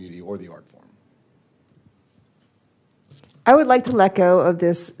comics community or the art form? I would like to let go of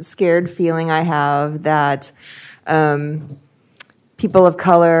this scared feeling I have that people of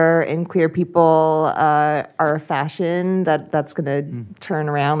color and queer people are fashion, that's going to turn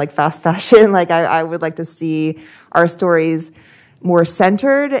around, like fast fashion. Like I would like to see our stories more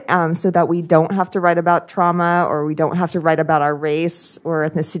centered, so that we don't have to write about trauma, or we don't have to write about our race or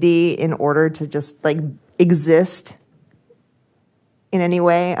ethnicity in order to just like exist in any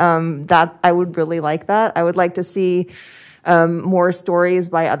way. That I would really like that. I would like to see more stories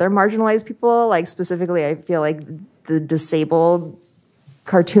by other marginalized people. Like specifically, I feel like the disabled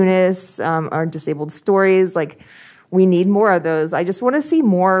cartoonists, or disabled stories. Like we need more of those. I just want to see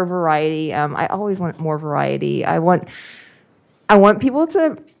more variety. I always want more variety. I want people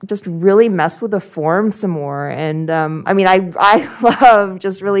to just really mess with the form some more. And I mean, I love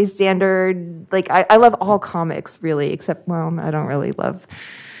just really standard, like I love all comics really, except, well, I don't really love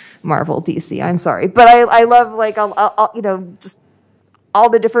Marvel, DC, I'm sorry. But I love like, just all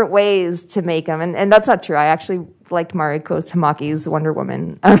the different ways to make them. And that's not true. I actually liked Mariko Tamaki's Wonder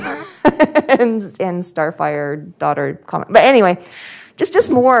Woman and Starfire daughter comic. But anyway, just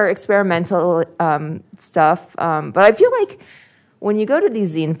more experimental stuff. But I feel like when you go to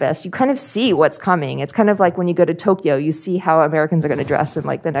these zine fests, you kind of see what's coming. It's kind of like when you go to Tokyo, you see how Americans are going to dress in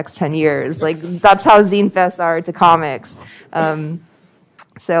like the next 10 years. Like that's how zine fests are to comics.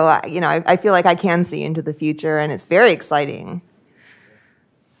 So, I feel like I can see into the future, and it's very exciting.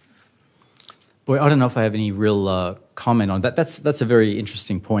 Boy, I don't know if I have any real comment on that. That's a very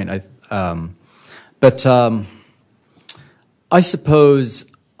interesting point. But I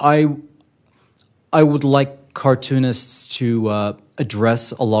suppose I would like cartoonists to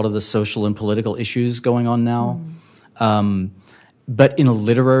address a lot of the social and political issues going on now, but in a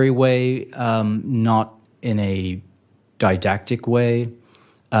literary way, not in a didactic way.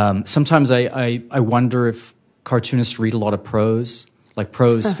 Sometimes I wonder if cartoonists read a lot of prose, like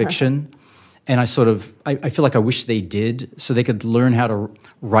prose fiction, and I feel like I wish they did, so they could learn how to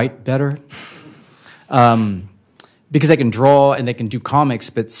write better. Because they can draw and they can do comics,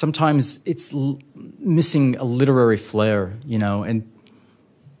 but sometimes it's missing a literary flair, and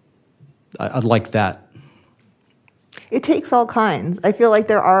I'd like that. It takes all kinds. I feel like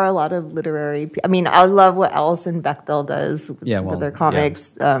there are a lot of literary. I mean, I love what Alison Bechdel does with their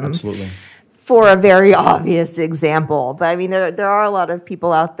comics. Yeah, absolutely. For a very obvious example, but I mean, there are a lot of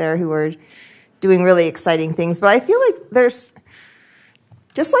people out there who are doing really exciting things. But I feel like there's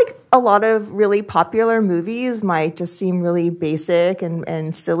just like a lot of really popular movies might just seem really basic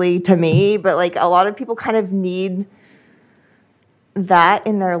and silly to me, but like a lot of people kind of need that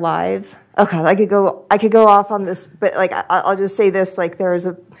in their lives. Okay, I could go off on this, but like I'll just say this: like there was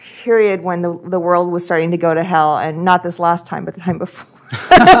a period when the world was starting to go to hell, and not this last time, but the time before,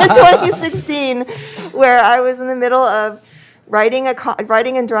 2016, where I was in the middle of writing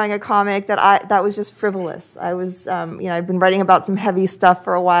and drawing a comic that was just frivolous. I was, I'd been writing about some heavy stuff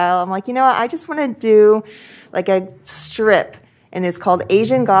for a while. I'm like, I just want to do like a strip, and it's called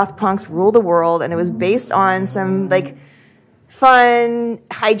Asian Goth Punks Rule the World, and it was based on some like fun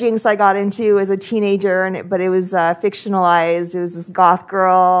hijinks I got into as a teenager, but it was fictionalized. It was this goth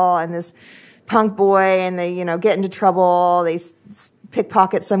girl and this punk boy, and they, get into trouble. They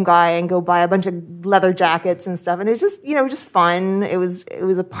pickpocket some guy and go buy a bunch of leather jackets and stuff. And it was just, just fun. It was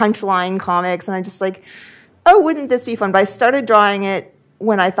a punchline comics, and I just like, oh, wouldn't this be fun? But I started drawing it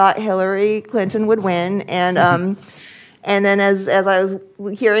when I thought Hillary Clinton would win, and then as I was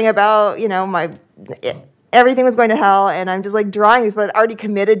hearing about, everything was going to hell, and I'm just like drawing these, but I'd already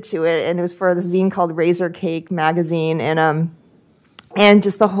committed to it, and it was for the zine called Razor Cake Magazine, and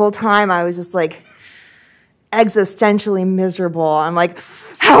just the whole time I was just like existentially miserable. I'm like,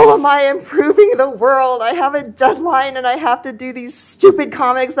 how am I improving the world? I have a deadline, and I have to do these stupid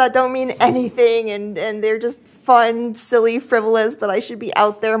comics that don't mean anything, and they're just fun, silly, frivolous, but I should be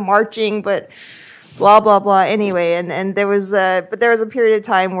out there marching, but blah, blah, blah. Anyway, and there was a period of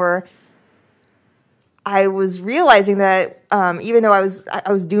time where I was realizing that even though I was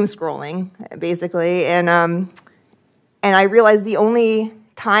doom scrolling basically, and I realized the only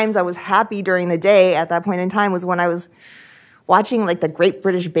times I was happy during the day at that point in time was when I was watching like the Great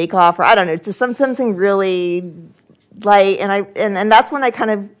British Bake Off, or I don't know, just something really light, and that's when I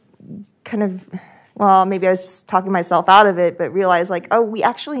kind of well, maybe I was just talking myself out of it, but realized like, oh, we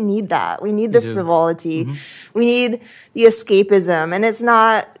actually need that. We need the frivolity. Mm-hmm. We need the escapism, and it's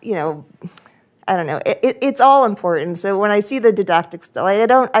not, I don't know. It's all important. So when I see the didactic stuff,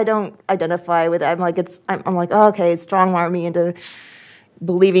 I don't identify with it. I'm like, oh, okay, strong arm me into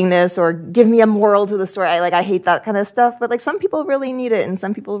believing this, or give me a moral to the story. I hate that kind of stuff. But like, some people really need it, and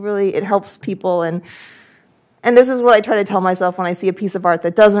some people really, it helps people. And this is what I try to tell myself when I see a piece of art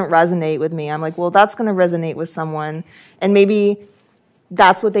that doesn't resonate with me. I'm like, well, that's going to resonate with someone, and maybe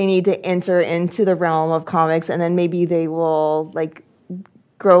that's what they need to enter into the realm of comics, and then maybe they will like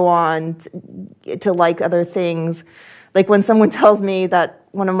grow on to like other things. Like when someone tells me that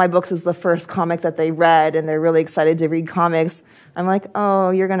one of my books is the first comic that they read and they're really excited to read comics, I'm like,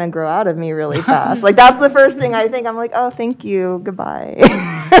 oh, you're going to grow out of me really fast. Like that's the first thing I think. I'm like, oh, thank you, goodbye.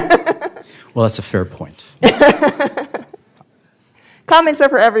 Well, that's a fair point. Comics are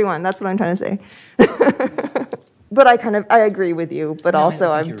for everyone. That's what I'm trying to say. But I agree with you, but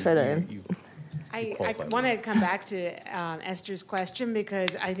also I'm trying to... I want to come back to Esther's question,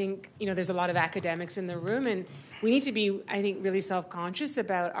 because I think, there's a lot of academics in the room, and we need to be, I think, really self-conscious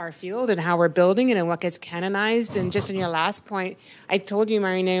about our field and how we're building it and what gets canonized. And just on your last point, I told you,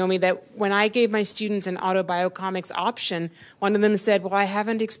 MariNaomi, that when I gave my students an autobiocomics option, one of them said, well, I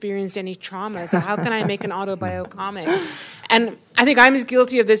haven't experienced any trauma, so how can I make an autobiocomic? And I think I'm as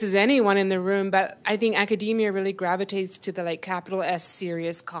guilty of this as anyone in the room, but I think academia really gravitates to the capital S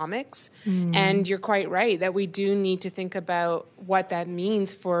serious comics. And you're quite right that we do need to think about what that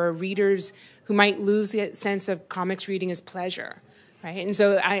means for readers who might lose the sense of comics reading as pleasure. Right? And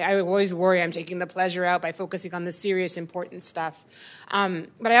so I always worry I'm taking the pleasure out by focusing on the serious, important stuff.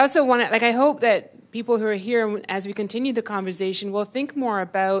 But I also want to, I hope that people who are here, as we continue the conversation, will think more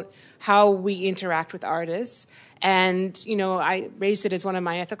about how we interact with artists. And, I raised it as one of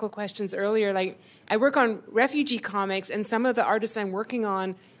my ethical questions earlier. I work on refugee comics, and some of the artists I'm working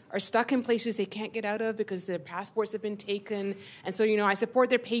on are stuck in places they can't get out of because their passports have been taken. And so, I support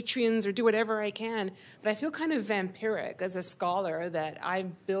their Patreons or do whatever I can. But I feel kind of vampiric as a scholar that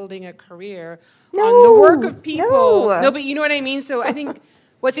I'm building a career on the work of people. No, but you know what I mean? So I think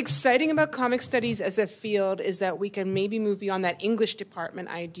what's exciting about comic studies as a field is that we can maybe move beyond that English department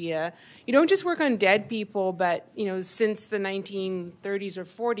idea. You don't just work on dead people, but, since the 1930s or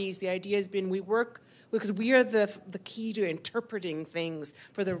 40s, the idea has been we work because we are the key to interpreting things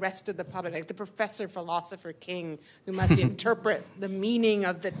for the rest of the public, like the professor, philosopher, king, who must interpret the meaning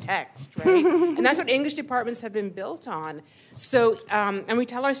of the text, right? And that's what English departments have been built on. So, and we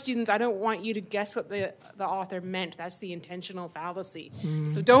tell our students, I don't want you to guess what the author meant. That's the intentional fallacy.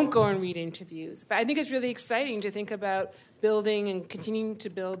 So don't go and read interviews. But I think it's really exciting to think about building and continuing to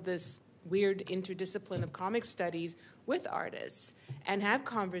build this weird interdiscipline of comic studies with artists and have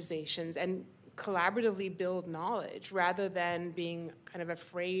conversations and collaboratively build knowledge rather than being kind of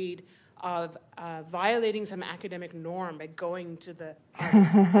afraid of violating some academic norm by going to the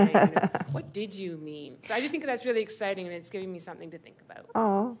artist and saying, what did you mean? So I just think that's really exciting, and it's giving me something to think about.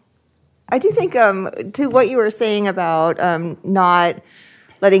 Oh, I do think to what you were saying about not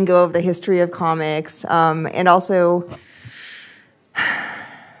letting go of the history of comics, and also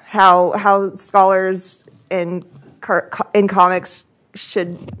how scholars in comics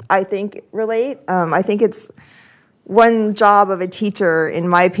should, I think, relate. I think it's one job of a teacher, in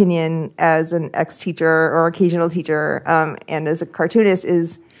my opinion, as an ex-teacher or occasional teacher, and as a cartoonist,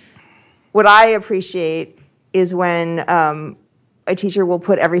 is what I appreciate is when a teacher will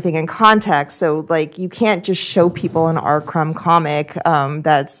put everything in context. So, you can't just show people an R. Crumb comic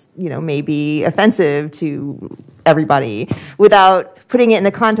that's, maybe offensive to everybody without putting it in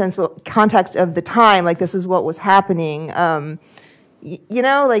the context of the time. This is what was happening.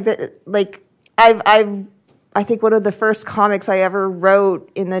 I think one of the first comics I ever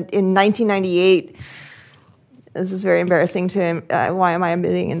wrote in 1998. This is very embarrassing to him. Why am I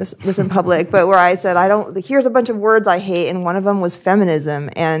admitting this in public? But where I said, here's a bunch of words I hate, and one of them was feminism.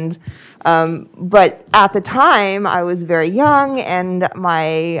 And but at the time, I was very young, and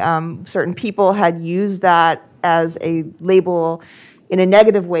my certain people had used that as a label in a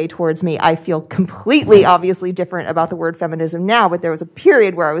negative way towards me. I feel completely, obviously different about the word feminism now, but there was a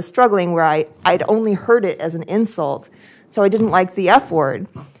period where I was struggling where I'd only heard it as an insult, so I didn't like the F word.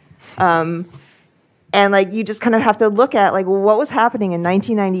 And you just kind of have to look at what was happening in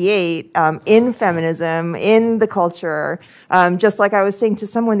 1998 in feminism, in the culture. Just like I was saying to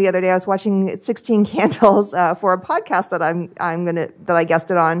someone the other day, I was watching 16 Candles for a podcast that I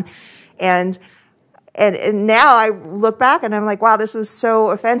guested on, and now I look back and I'm like, wow, this was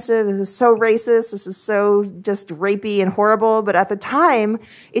so offensive. This is so racist. This is so just rapey and horrible. But at the time,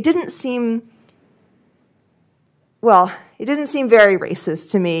 it didn't seem well, it didn't seem very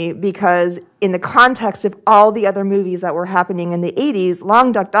racist to me because in the context of all the other movies that were happening in the 80s,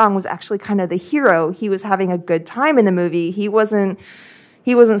 Long Duck Dong was actually kind of the hero. He was having a good time in the movie. He wasn't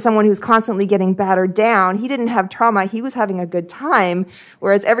someone who's constantly getting battered down. He didn't have trauma. He was having a good time.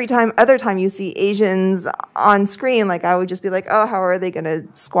 Whereas other time you see Asians on screen, like I would just be like, oh, how are they going to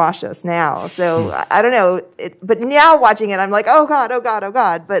squash us now? So I don't know. But now watching it, I'm like, oh God, oh God, oh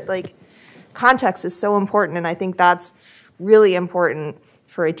God. But like context is so important. And I think that's really important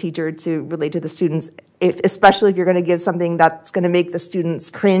for a teacher to relate to the students, especially if you're going to give something that's going to make the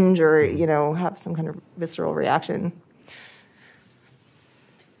students cringe or, have some kind of visceral reaction.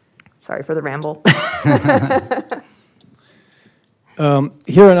 Sorry for the ramble.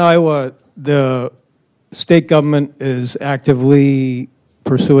 Here in Iowa, the state government is actively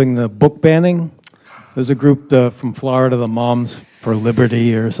pursuing the book banning. There's a group from Florida, the Moms for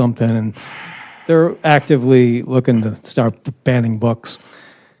Liberty or something, and they're actively looking to start banning books.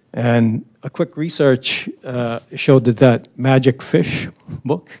 And a quick research showed that Magic Fish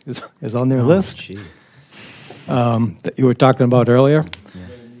book is on their list that you were talking about earlier.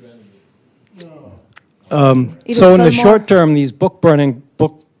 So in the short term, these book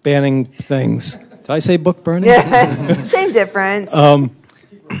banning things. Did I say book burning? Yeah, same difference.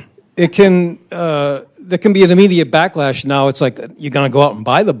 There can be an immediate backlash. Now it's like you're going to go out and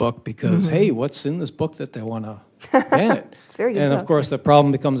buy the book because, hey, what's in this book that they want to ban it? It's very good. And of course, the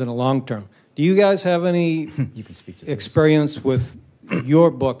problem becomes in the long term. Do you guys have any experience with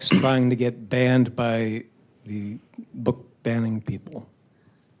your books trying to get banned by the book banning people?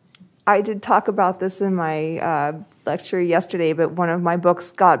 I did talk about this in my lecture yesterday, but one of my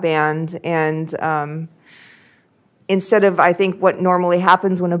books got banned, and instead of, I think, what normally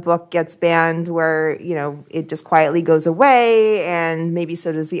happens when a book gets banned, where it just quietly goes away, and maybe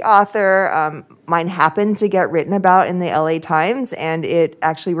so does the author, mine happened to get written about in the LA Times, and it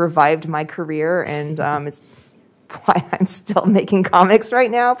actually revived my career, and it's why I'm still making comics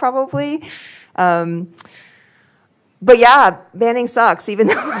right now, probably. But yeah, banning sucks. Even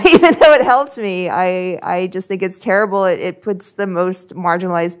though it helped me, I just think it's terrible. It puts the most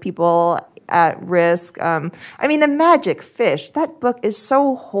marginalized people at risk. The Magic Fish, that book is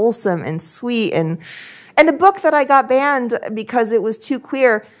so wholesome and sweet, and the book that I got banned because it was too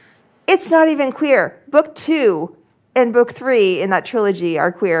queer, it's not even queer. Book 2 and book 3 in that trilogy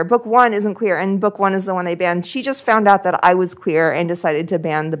are queer. Book 1 isn't queer, and book 1 is the one they banned. She just found out that I was queer and decided to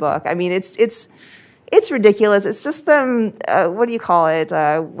ban the book. It's ridiculous. It's just them, what do you call it,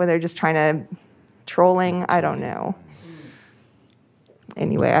 when they're just trying to, trolling? I don't know.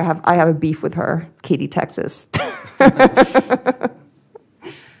 Anyway, I have a beef with her, Katy, Texas. Do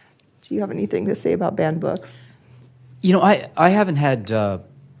you have anything to say about banned books? I haven't had a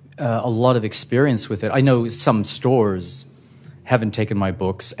lot of experience with it. I know some stores haven't taken my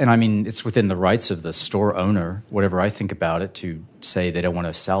books, and it's within the rights of the store owner, whatever I think about it, to say they don't want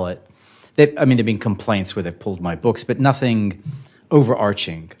to sell it. There have been complaints where they've pulled my books, but nothing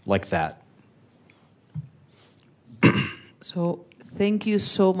overarching like that. So thank you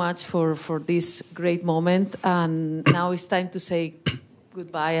so much for this great moment. And now it's time to say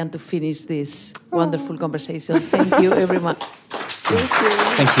goodbye and to finish this wonderful conversation. Thank you, everyone. Thank you.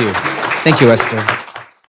 Thank you. Thank you, Esther.